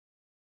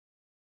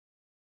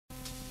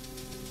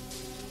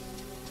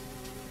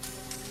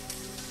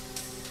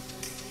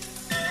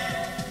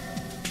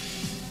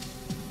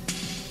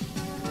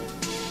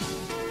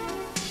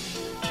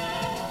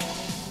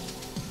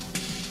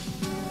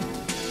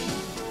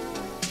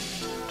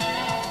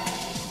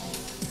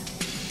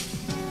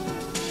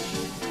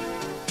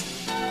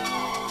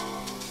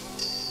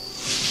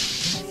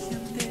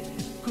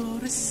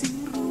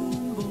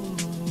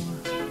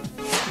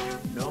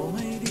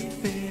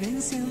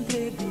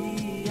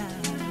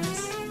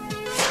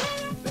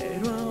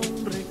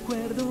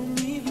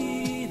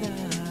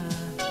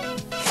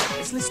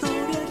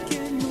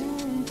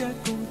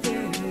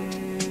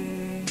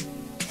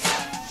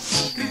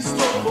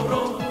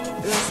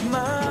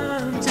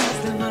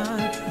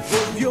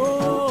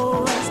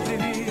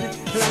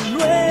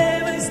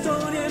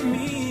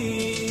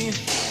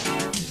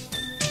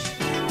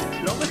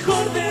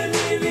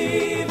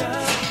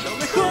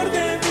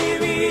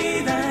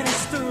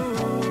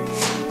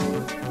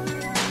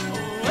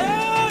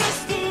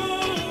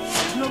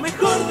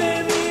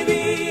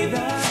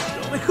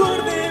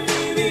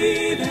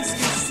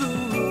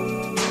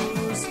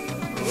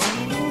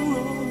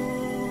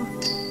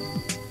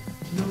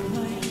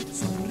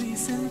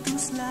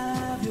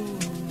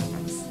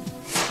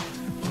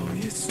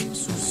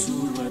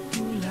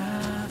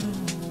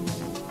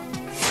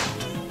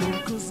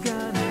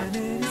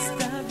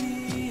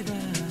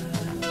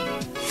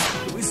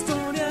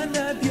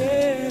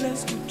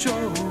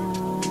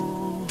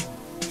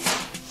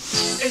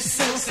es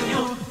el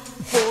Señor.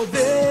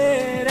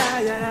 Poder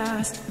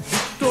hallarás,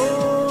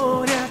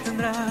 victoria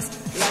tendrás,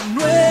 la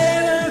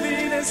nueva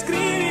vida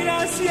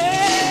escribirás,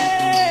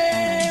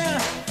 yeah.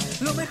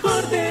 Lo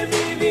mejor de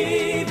mi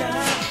vida,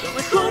 lo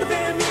mejor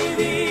de mi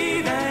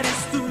vida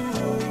eres tú.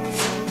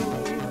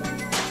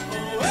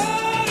 Oh,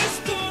 eres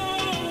tú.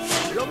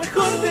 Lo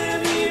mejor de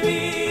mi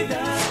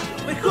vida,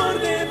 lo mejor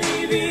de mi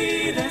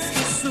vida es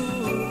Jesús.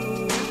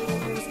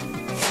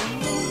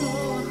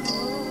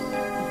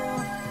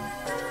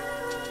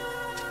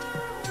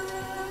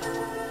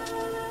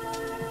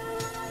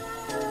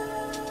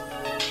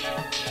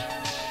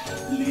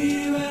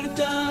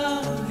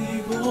 Libertad y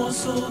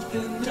gozo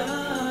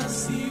tendrás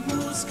si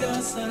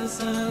buscas al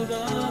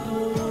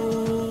Salvador.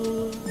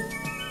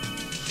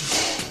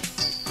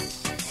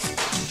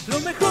 Lo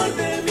mejor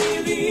de mi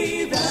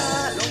vida,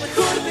 lo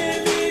mejor de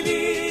mi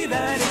vida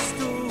eres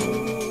tú.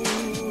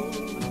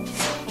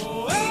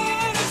 Oh,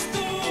 eres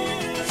tú.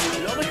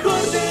 Lo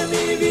mejor de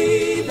mi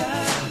vida,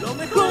 lo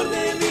mejor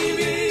de mi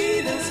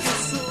vida es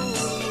Jesús.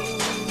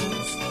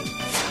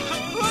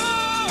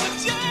 Oh,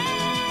 yeah.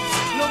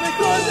 Lo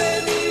mejor de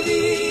mi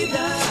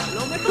vida,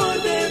 lo mejor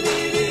de mi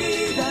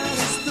vida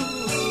eres tú.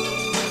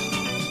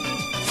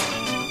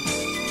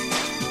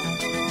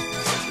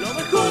 Lo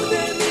mejor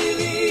de mi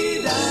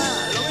vida,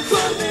 lo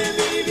mejor de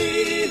mi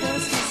vida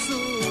es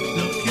Jesús.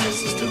 Lo que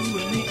haces tú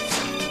en mí,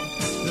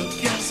 lo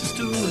que haces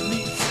tú en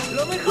mí.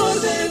 Lo mejor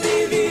de mi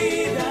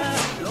vida,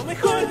 lo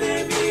mejor de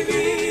mi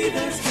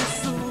vida es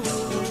Jesús.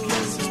 Lo que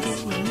haces tú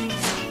en mí,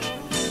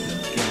 lo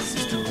que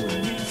haces tú en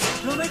mí.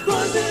 Lo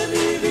mejor de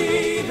mi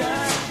vida,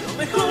 lo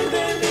mejor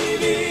de mi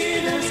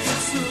vida es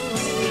Jesús.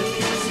 Lo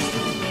que haces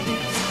tú en mí,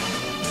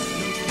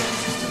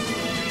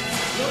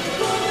 lo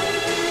mejor de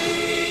mi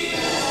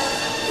vida,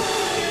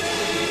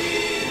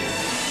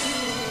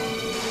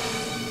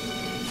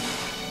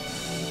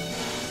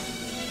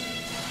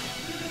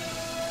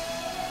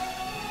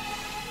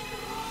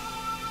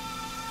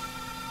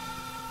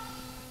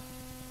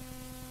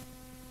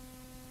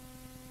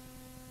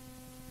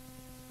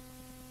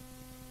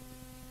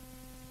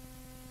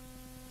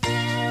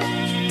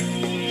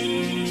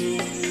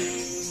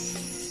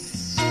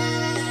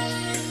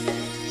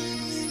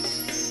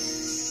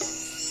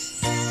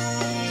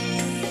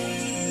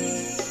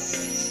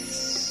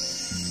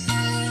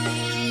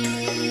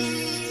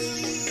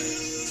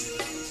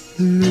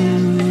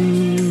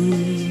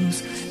 luz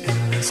en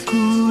la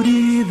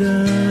oscuridad,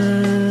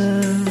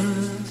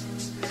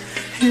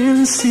 en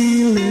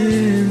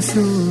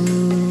silencio,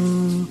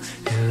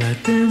 en la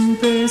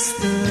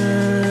tempestad,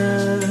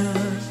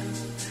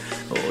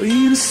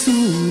 oír su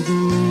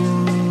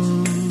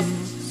voz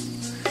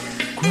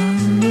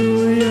cuando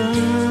ya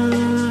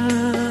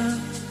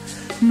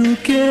no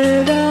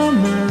queda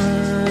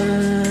más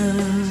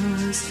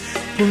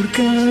por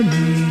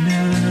caminar.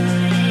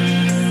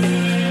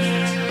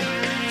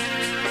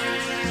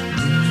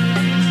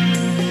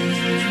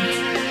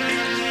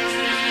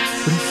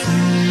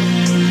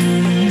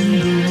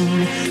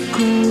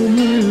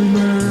 Como el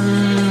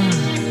mar,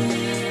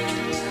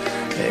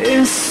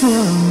 es su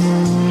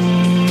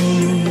amor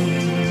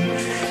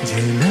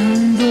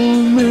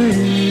llenándome,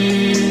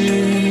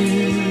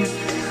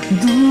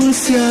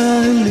 dulce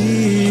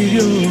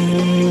alivio,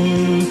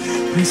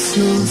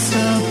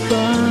 preciosa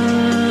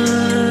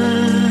paz,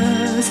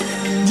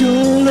 yo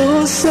lo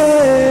sé,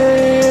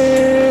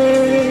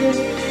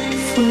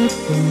 fue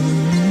por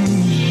mí.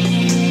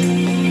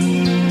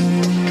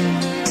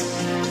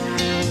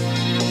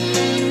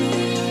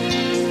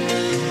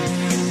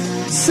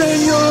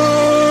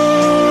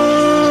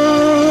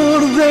 Señor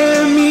de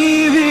mi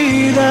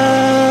vida,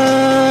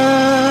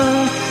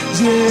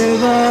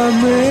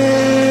 llévame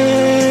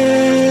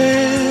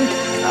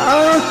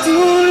a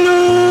tu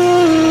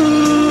luz,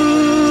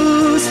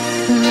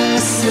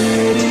 las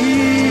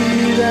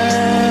heridas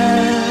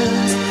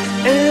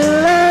en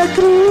la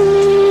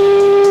cruz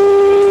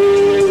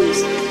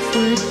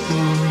fue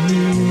por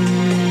mí.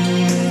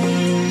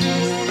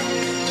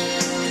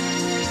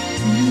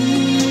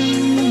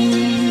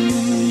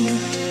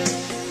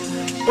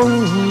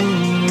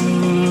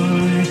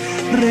 Hoy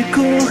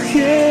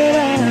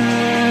recogerás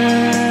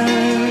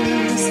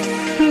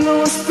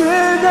los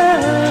pedazos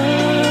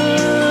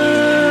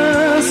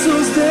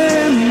de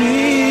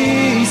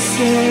mi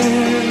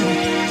ser,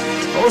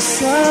 oh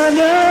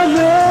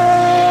sáname,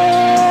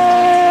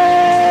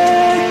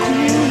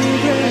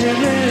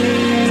 cúbreme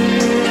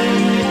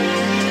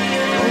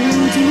con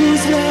tus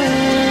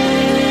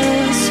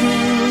brazos,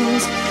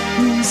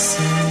 mi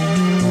Señor.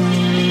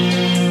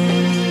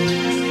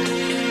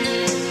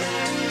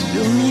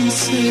 Yo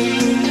sé,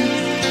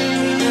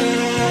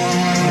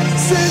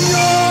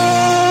 Señor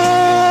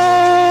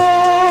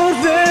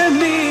de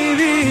mi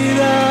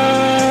vida,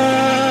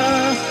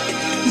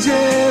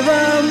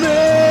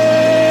 llévame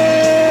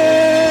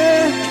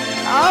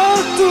a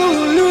tu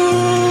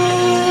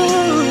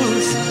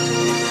luz,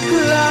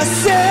 las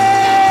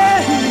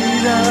heridas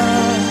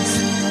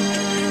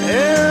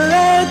en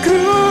la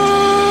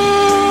cruz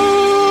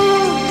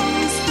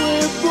fue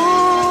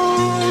por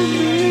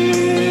mí.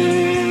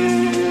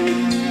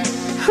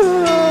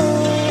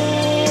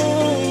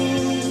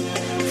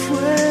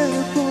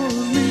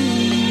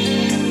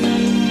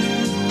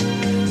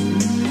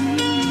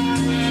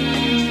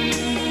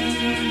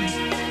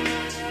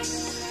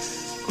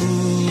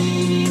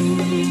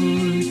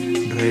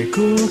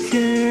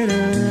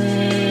 recuperas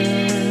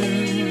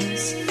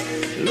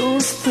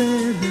los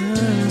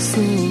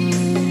pedazos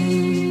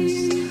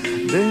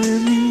de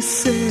mi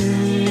ser.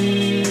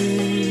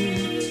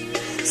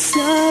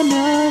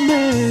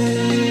 Sáname,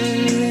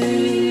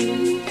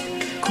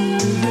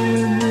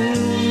 cúbreme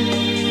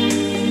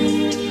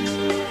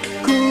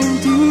con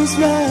tus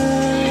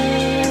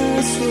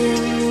brazos,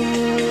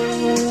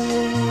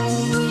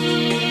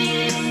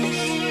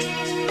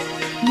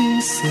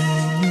 mi Señor.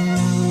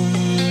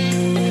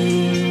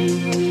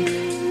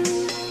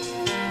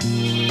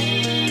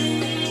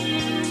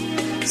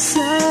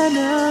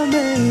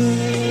 Sáname,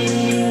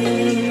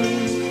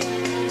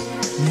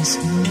 mi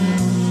Señor.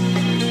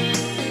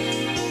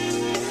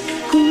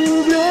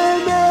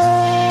 Cúbreme,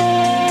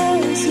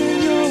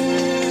 Señor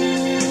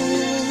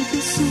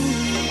Jesús.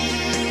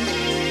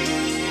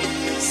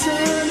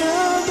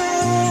 Sáname,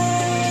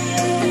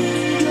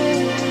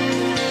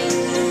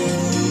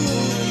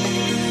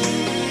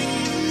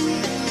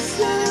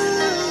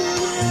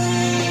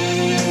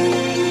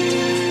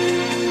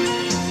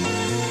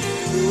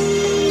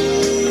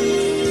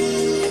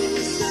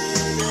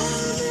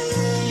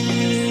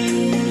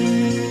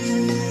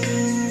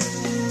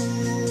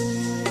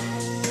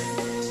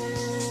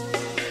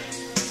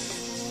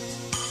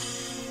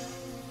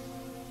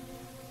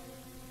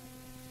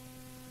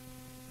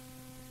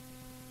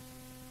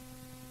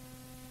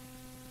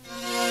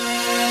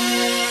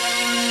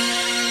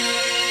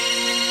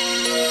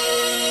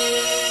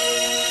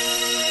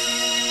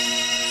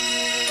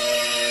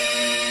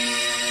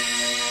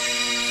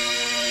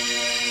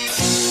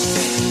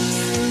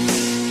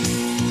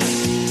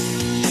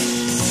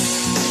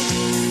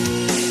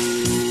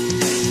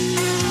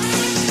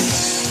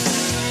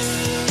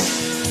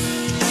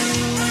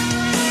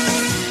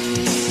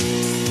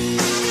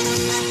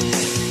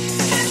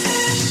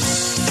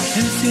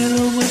 el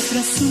cielo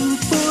muestra su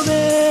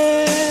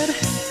poder,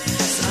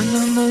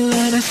 sanando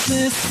la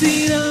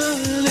necesidad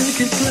del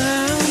que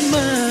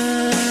clama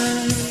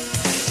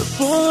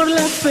por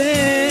la fe.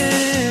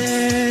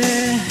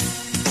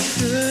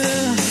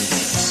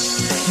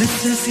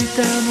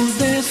 Necesitamos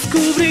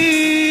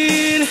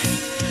descubrir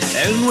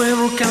el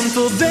nuevo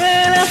canto de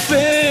la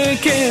fe,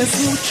 que es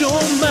mucho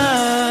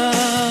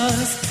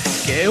más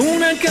que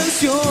una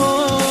canción.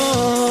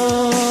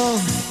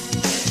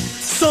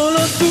 Solo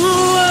tu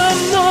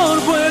amor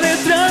puede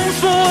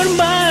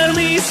transformar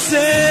mi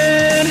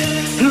ser.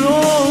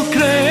 Lo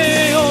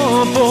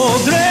creo,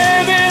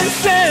 podré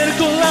vencer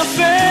con la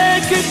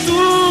fe que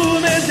tú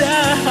me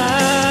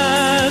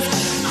das.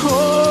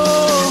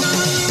 Oh,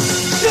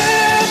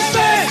 ten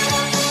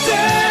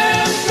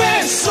fe,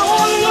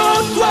 solo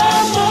tu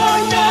amor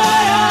me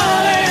hará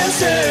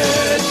vencer.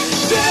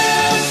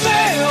 Ten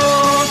fe,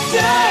 oh,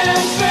 ten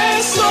fe,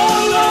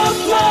 solo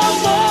tu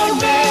amor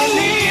me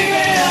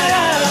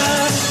liberará.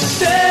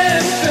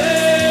 Ten fe,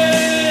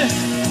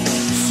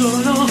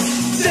 solo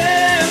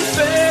ten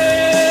fe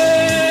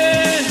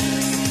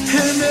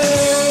en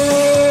él.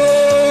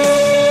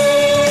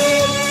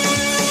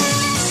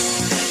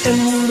 El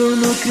mundo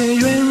no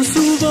creyó en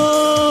su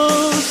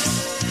voz,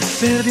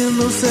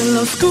 perdiéndose en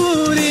la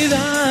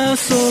oscuridad,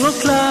 solo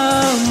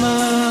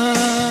claman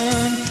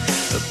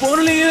por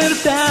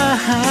libertad.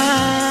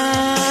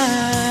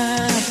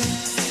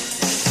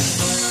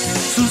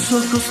 Sus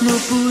ojos no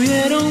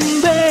pudieron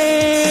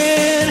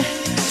ver,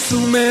 su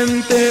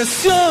mente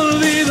se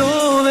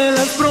olvidó de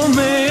las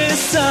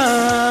promesas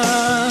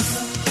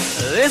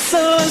de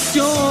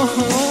salvación.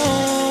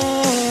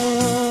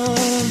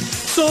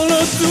 Solo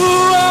tu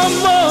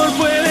amor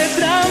puede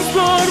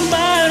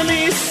transformar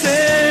mi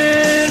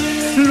ser.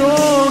 Lo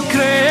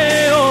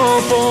creo,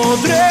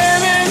 podré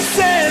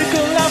vencer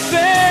con la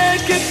fe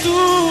que tú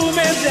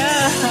me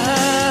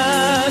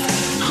das.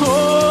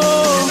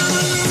 Oh,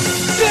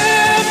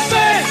 ten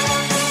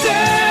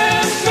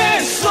fe,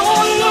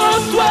 solo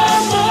tu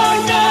amor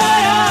me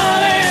hará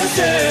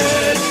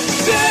vencer.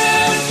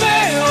 Ten fe,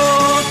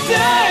 oh,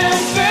 ten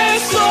fe,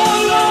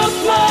 solo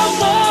tu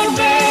amor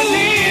me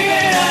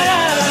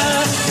liberará.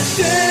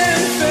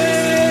 Ten fe,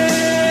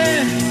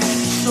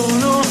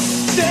 solo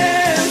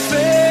ten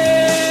fe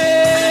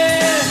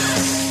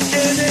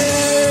en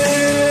él.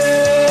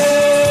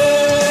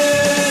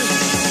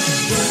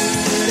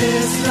 Tú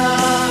eres la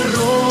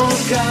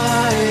roca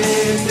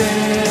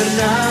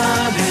eterna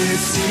de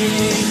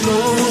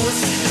siglos.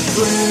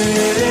 Tú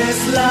eres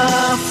la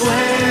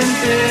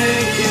fuente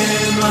que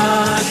no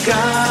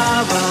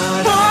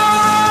acabará.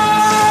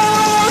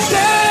 Oh,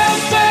 ten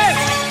fe,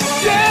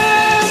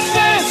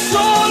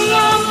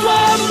 solo tu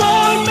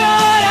amor me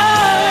hará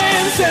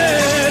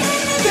vencer.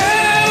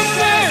 Ten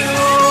fe,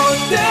 oh,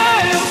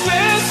 ten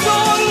fe,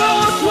 solo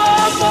tu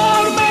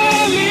amor me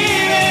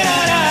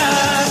liberará.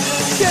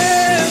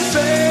 Ten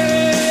fe,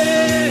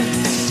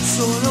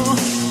 solo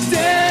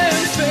ten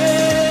fe.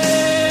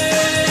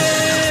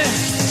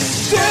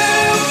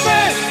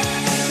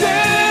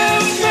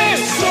 Ten fe,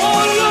 solo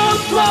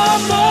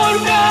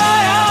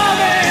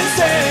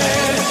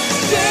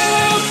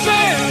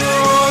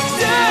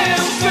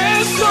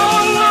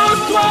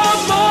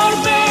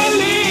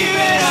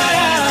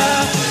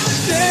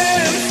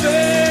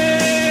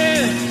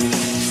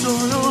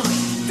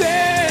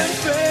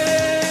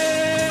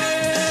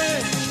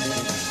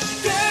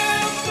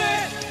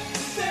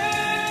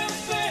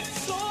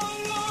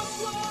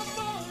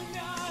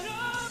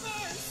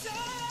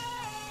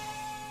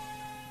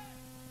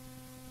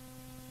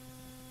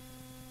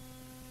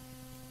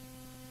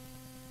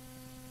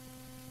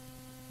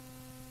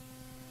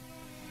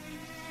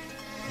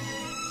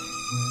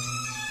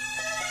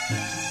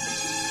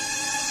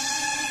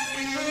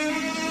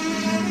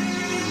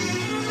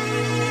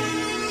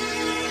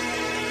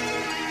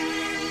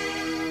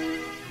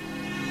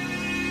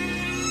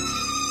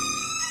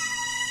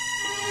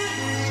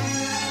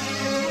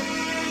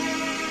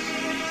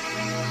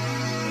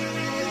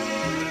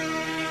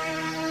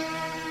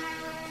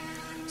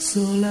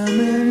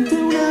Solamente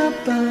una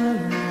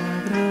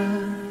palabra,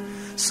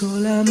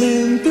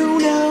 solamente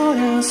una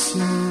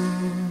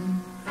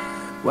oración.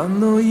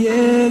 Cuando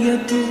llegue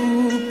a tu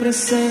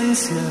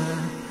presencia,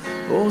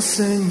 oh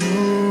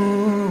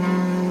Señor,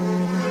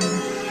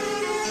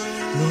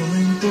 no me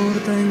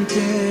importa en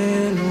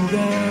qué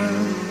lugar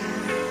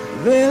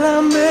de la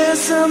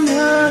mesa me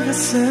haga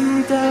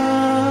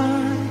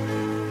sentar,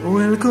 o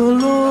el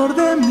color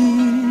de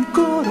mi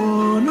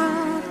corona,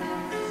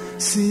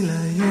 si la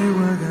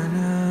llego a ganar.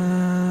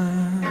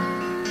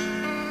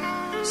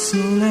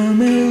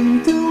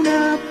 Solamente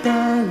una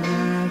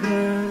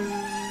palabra,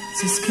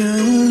 si es que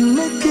aún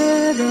me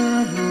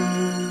queda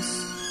voz,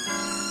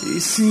 y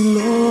si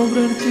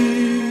logro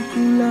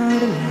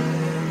articularla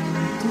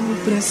en tu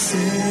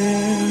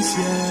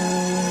presencia.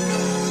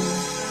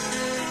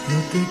 No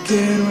te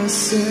quiero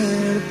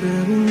hacer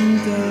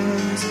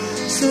preguntas,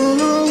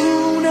 solo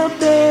una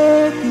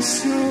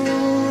petición.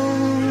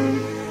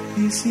 Y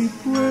si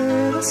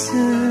puedo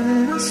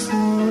ser a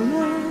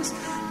solas,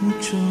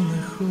 mucho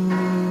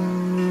mejor.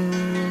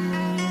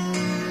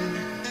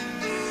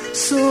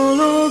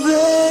 Solo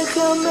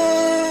déjame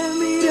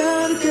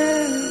mirarte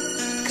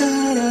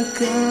cara a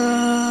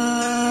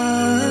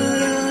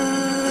cara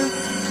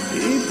y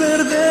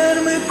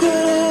perderme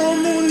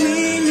como un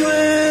niño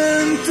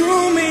en tu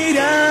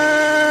mirada,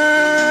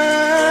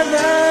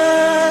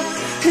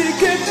 y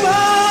que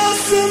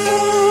pase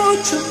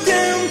mucho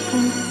tiempo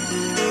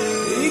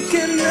y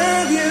que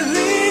nadie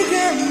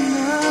diga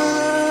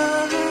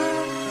nada,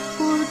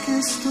 porque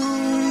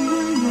estoy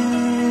viendo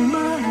al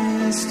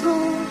maestro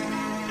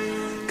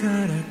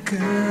cara a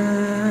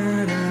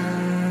cara.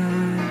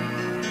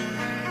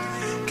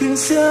 Que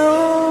se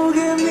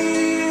ahogue mi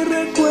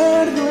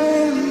recuerdo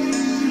en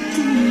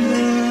tu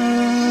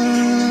mirada.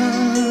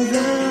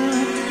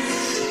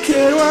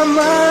 Quiero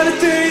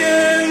amarte y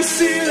en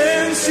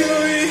silencio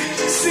y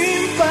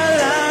sin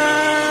palabras,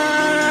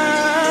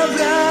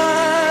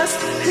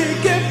 y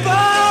que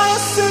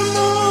pase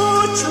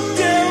mucho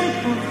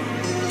tiempo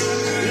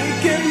y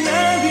que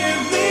nadie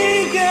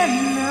diga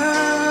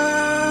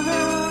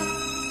nada.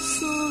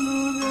 Solo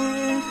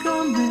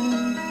déjame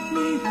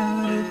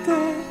mirarte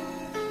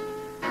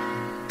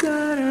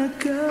cara a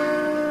cara.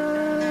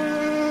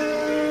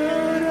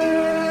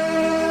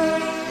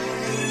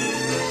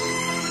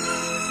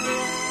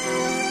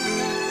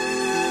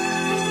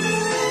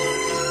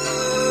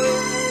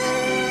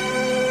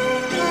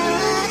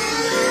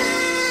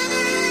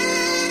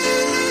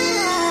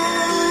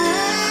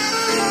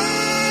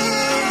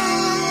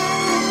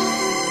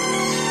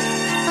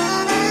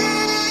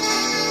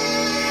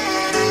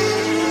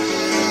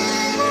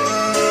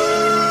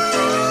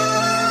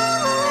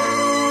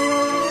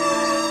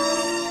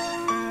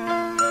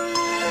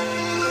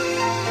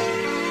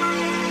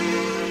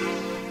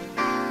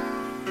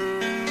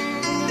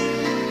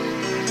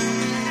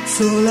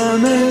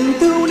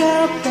 Solamente una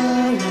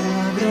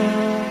palabra,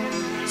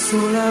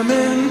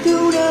 solamente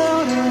una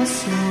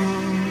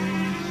oración.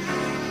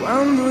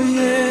 Cuando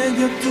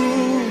llegue a tu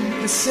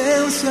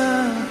presencia,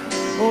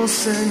 oh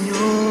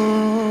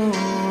Señor,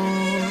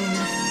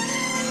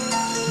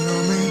 no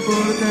me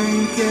importa en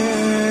qué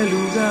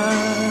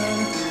lugar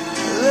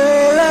de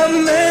la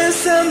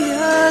mesa me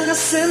haga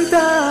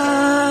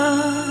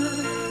sentar,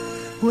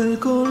 o el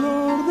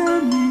color de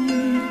mi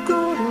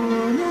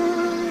corona,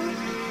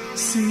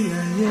 si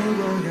la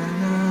llego a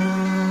ganar.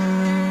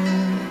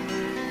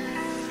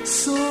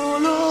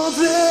 Solo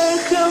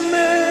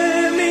déjame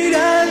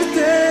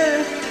mirarte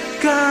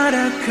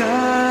cara a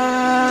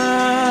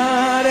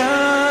cara,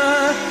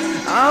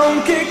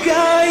 aunque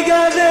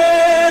caiga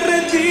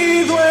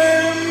derretido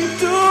en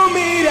tu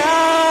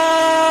mirada,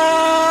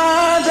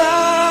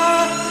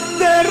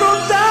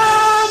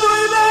 derrotado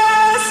y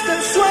desde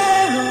el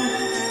suelo,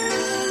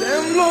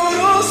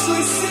 tembloroso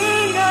y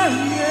sin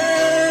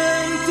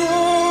aliento,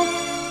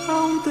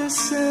 aún te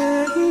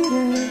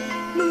seguiré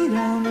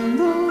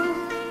mirando,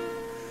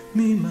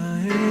 mi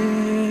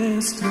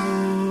maestro.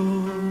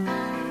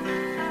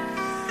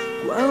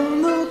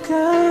 Cuando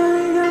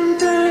caiga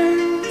ante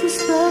tus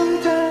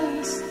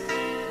plantas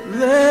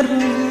de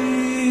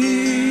rodillas,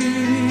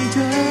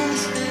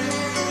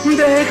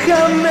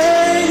 déjame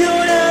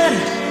llorar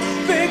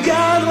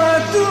pegado a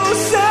tus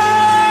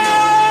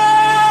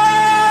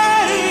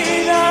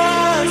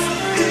heridas,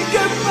 y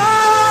que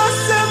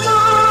pase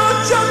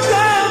mucho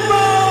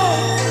tiempo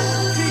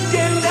y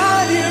que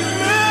nadie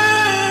me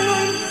lo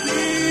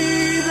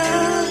impida,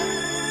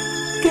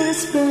 que he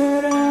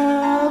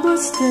esperado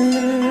este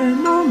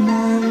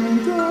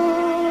momento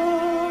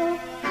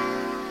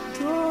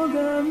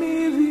toda mi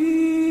vida.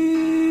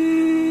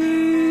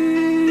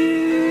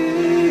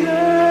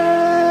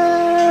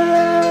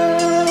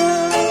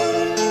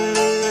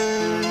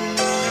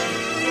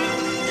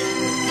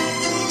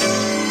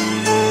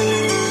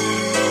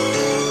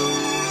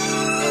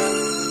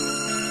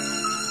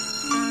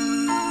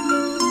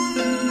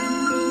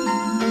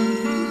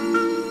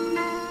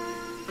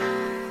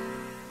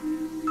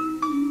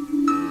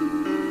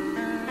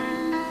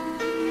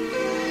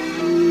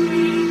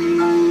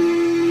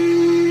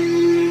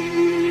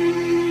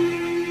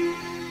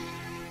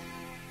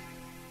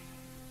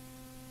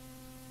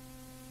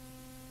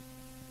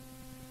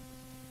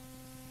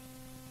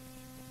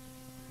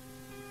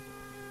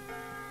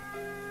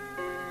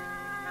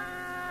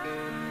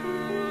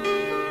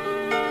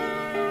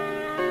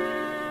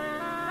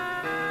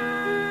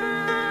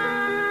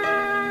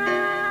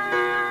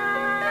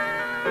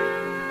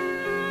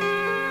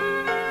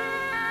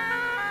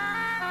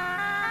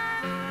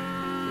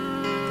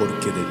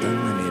 Porque de tal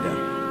manera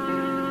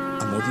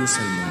amó Dios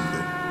al mundo,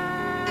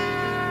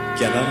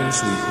 que ha dado a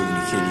su Hijo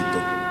unigénito,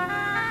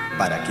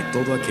 para que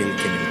todo aquel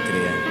que en él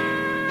crea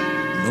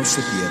no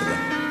se pierda,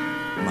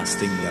 mas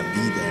tenga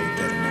vida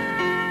eterna.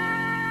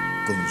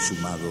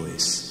 Consumado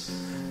es.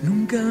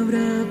 Nunca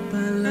habrá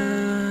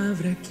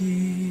palabra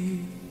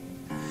aquí,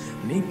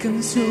 ni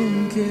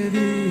canción que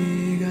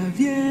diga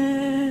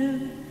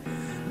bien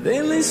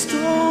de la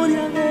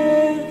historia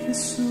de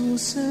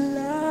Jesús en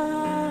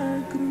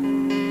la cruz.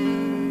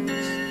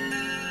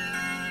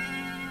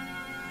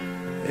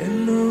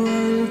 En lo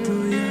alto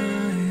ya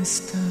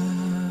está,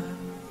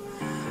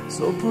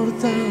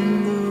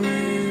 soportando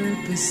el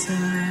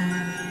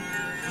pesar.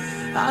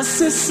 Ha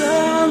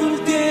cesado el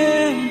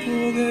tiempo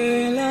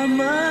de la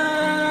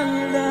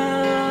maldad.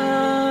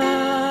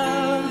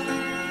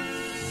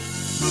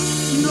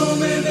 No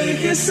me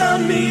dejes a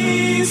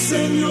mí,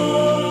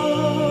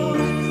 Señor,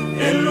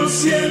 en los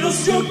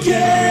cielos yo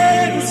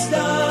quiero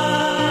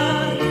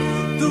estar.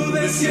 Tu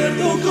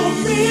desierto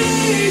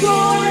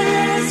conmigo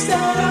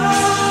estarás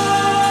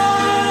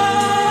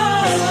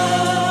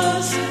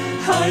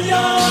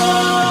allá.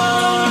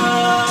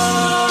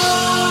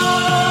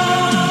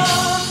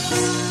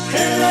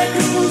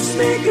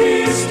 Mi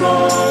Cristo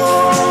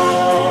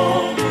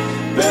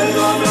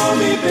perdonó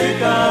mi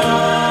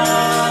pecado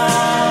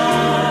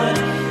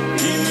y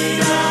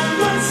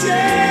mirando al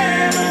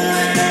cielo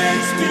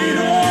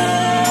expiró.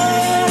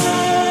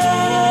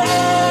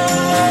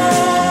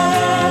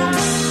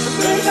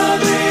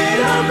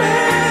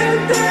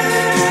 Verdaderamente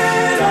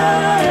era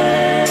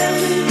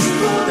el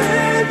Hijo de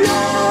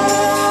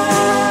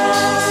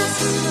Dios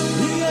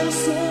y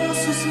alzó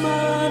sus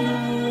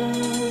manos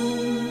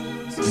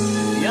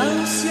y al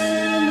cielo.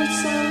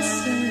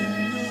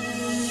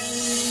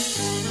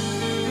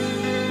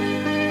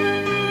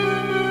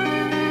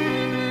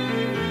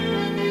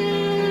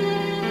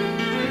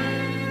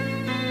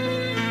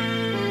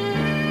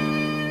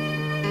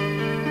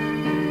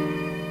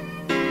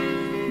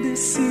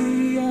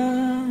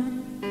 Decía,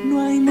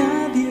 no hay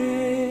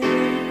nadie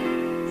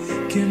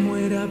que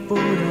muera por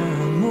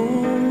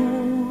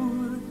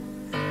amor,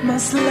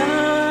 mas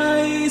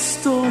la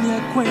historia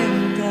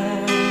cuenta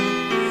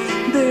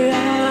de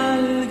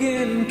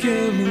alguien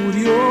que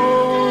murió.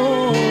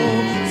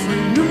 Fue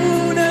en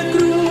una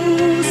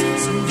cruz,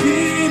 su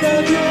vida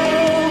dio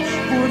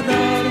por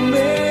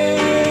darme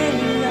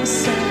la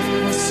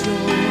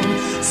salvación.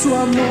 Su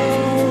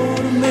amor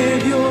me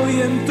dio y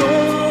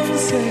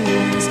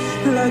entonces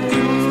la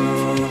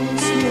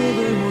cruz lo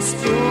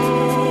demostró.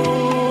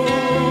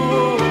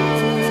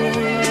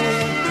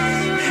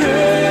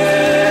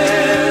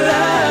 En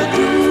la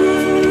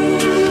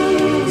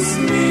cruz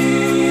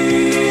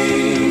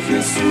mi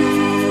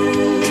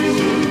Jesús,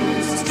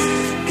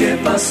 ¿qué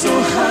pasó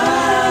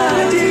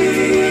allí?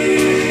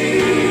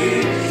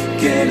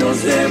 Que nos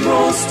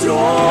demostró.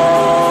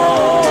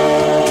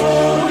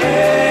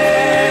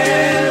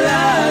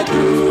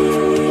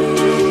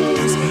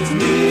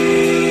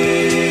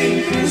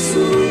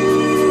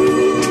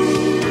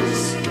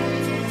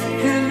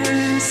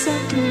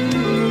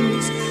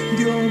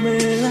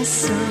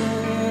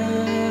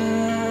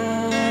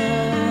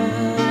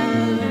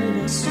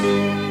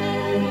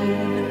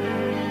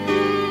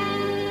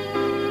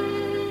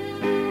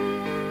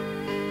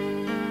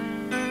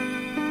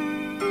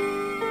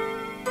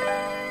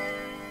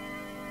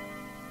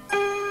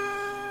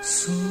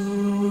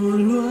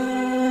 Solo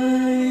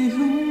hay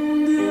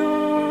un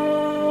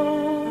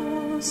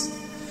Dios,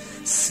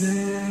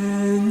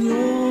 Señor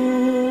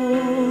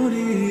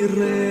y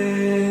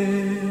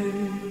Rey,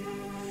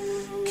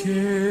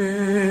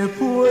 que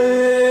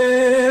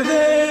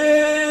puede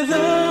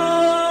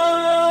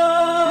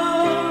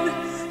dar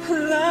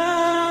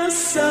la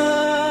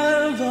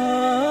salvación.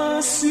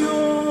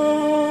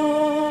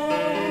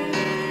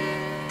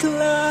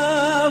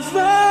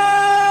 Clavado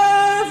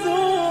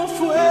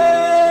fue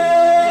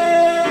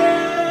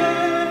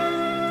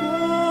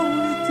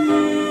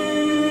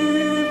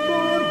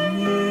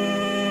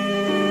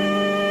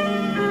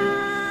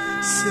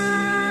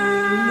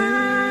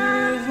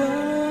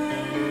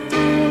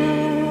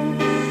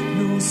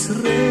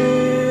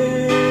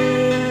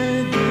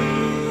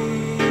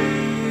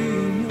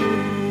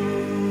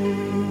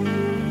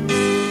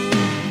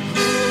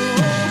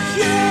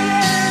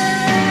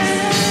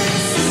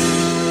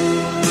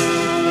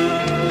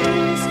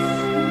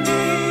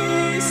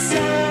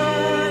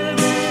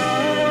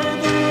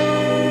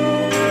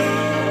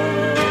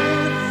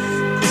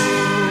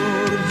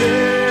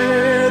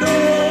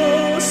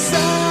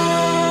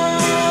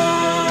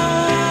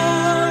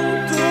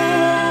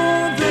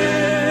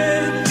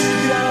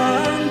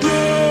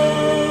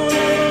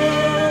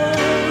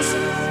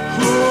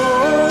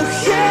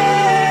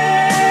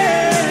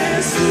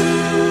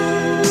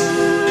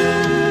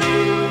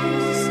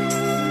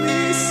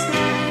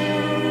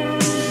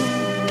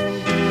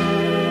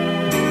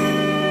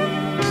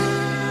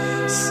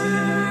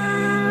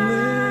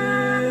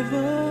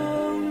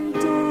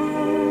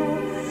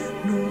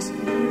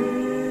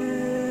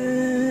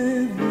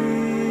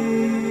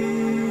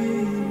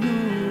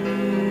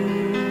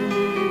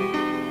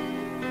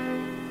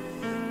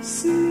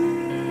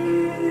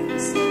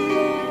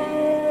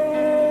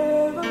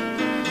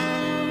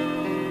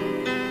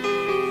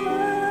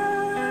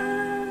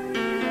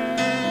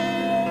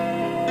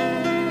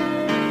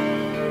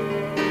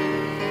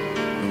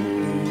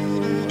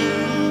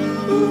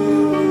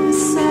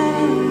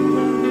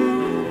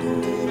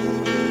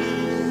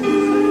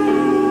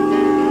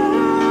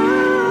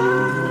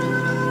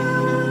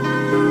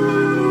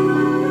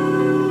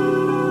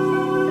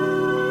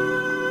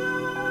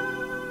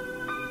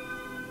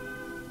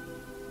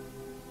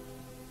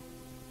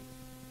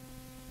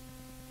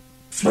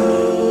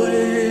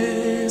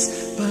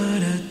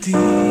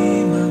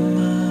ti,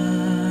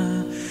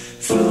 mamá.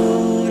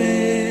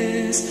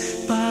 Flores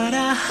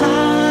para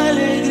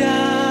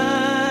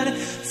alegrar,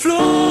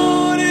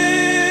 flores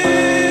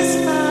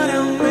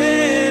para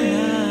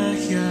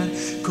homenajear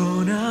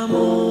con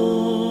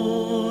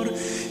amor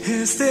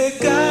este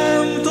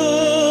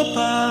canto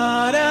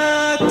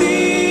para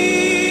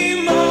ti,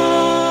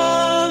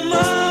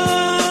 mamá.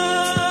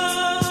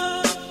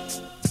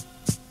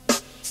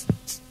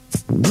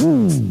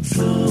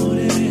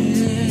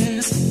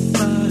 Flores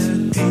para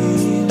ti,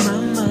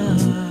 mamá.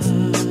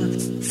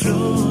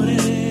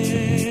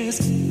 Flores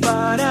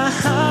para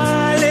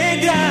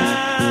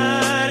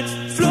alegrar,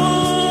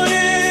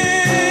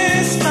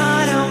 flores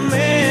para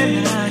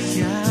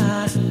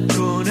homenajear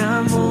con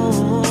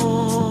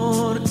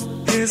amor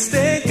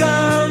este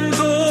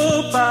canto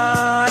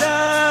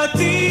para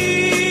ti,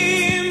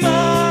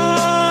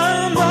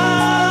 mamá.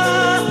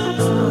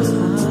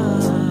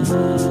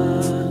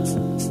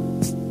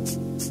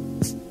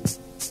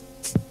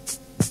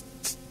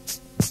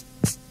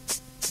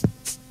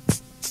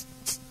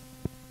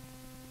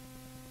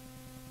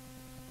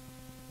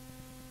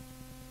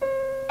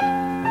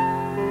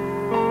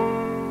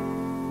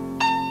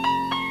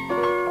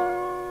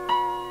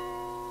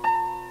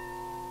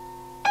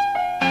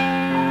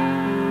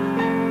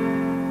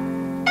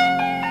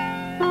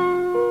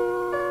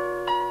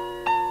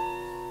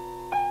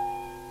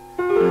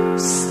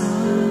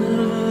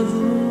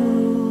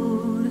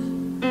 Salvador,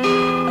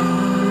 a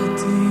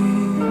ti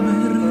me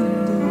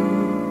rindo,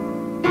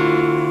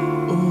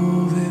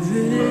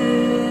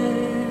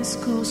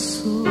 obedezco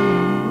solo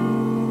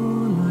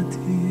a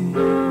ti,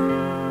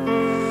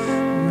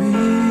 mi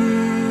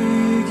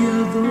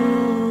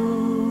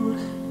guiador,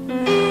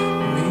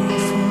 mi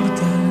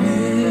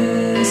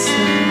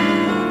fortaleza,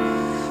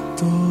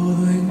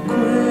 todo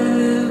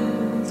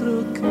encuentro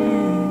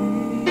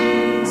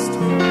Cristo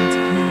en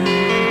ti.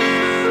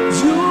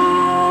 Yo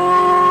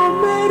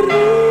me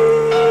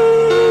rindo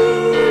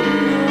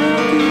a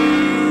ti,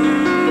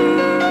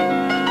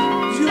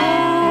 yo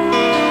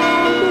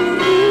me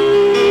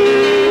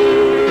rindo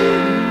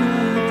a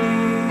ti.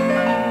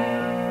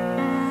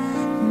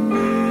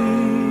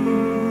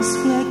 Mis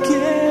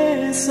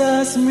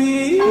flaquezas,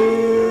 mis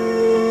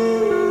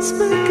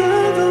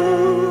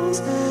pecados,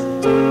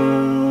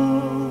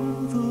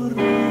 todo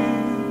rindo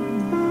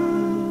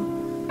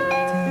a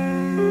ti.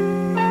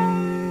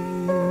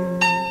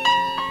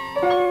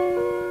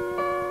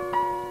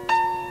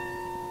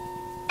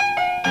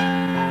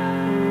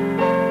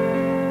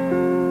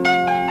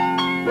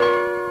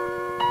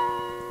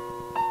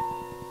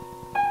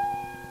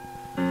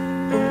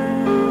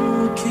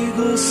 Oh, qué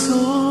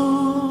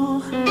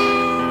gozo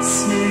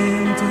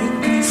siento en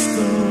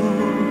Cristo,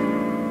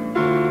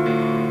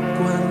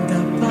 cuánta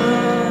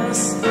paz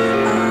a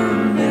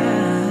mi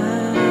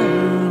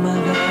alma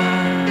da.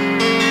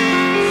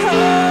 A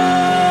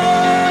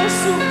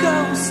su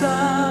causa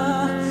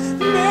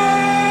me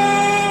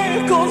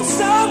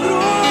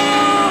consagro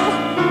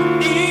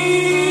y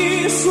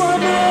su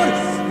amor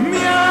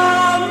mi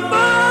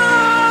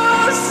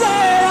amor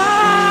será.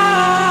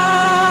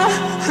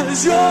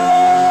 Yo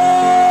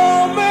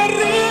me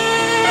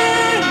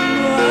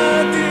rindo a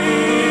ti,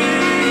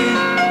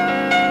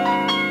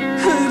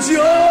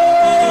 yo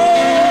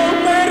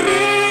me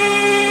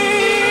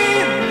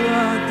rindo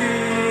a ti.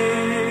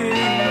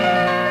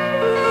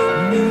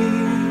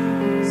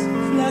 Mis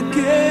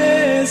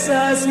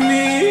flaquezas,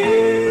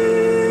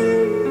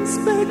 mis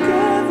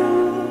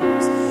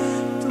pecados,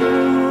 todo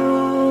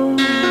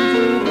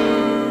rindo a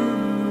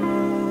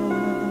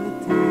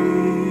ti.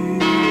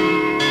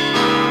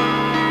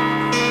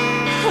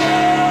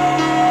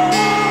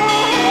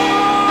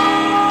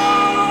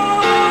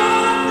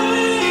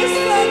 Mis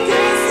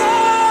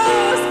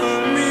flaquezas,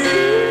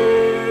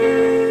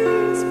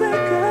 mis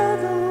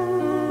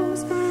pecados,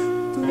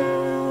 todo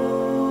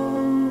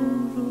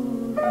rindo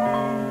a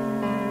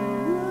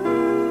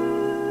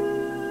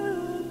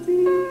ti.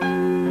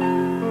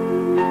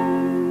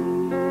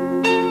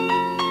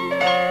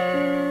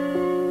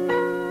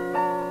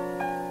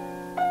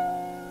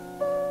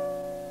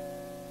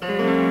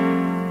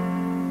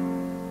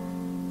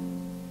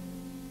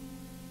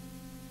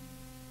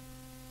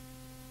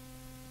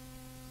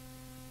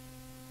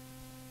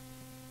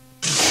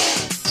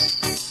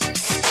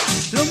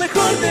 Lo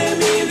mejor de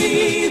mi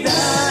vida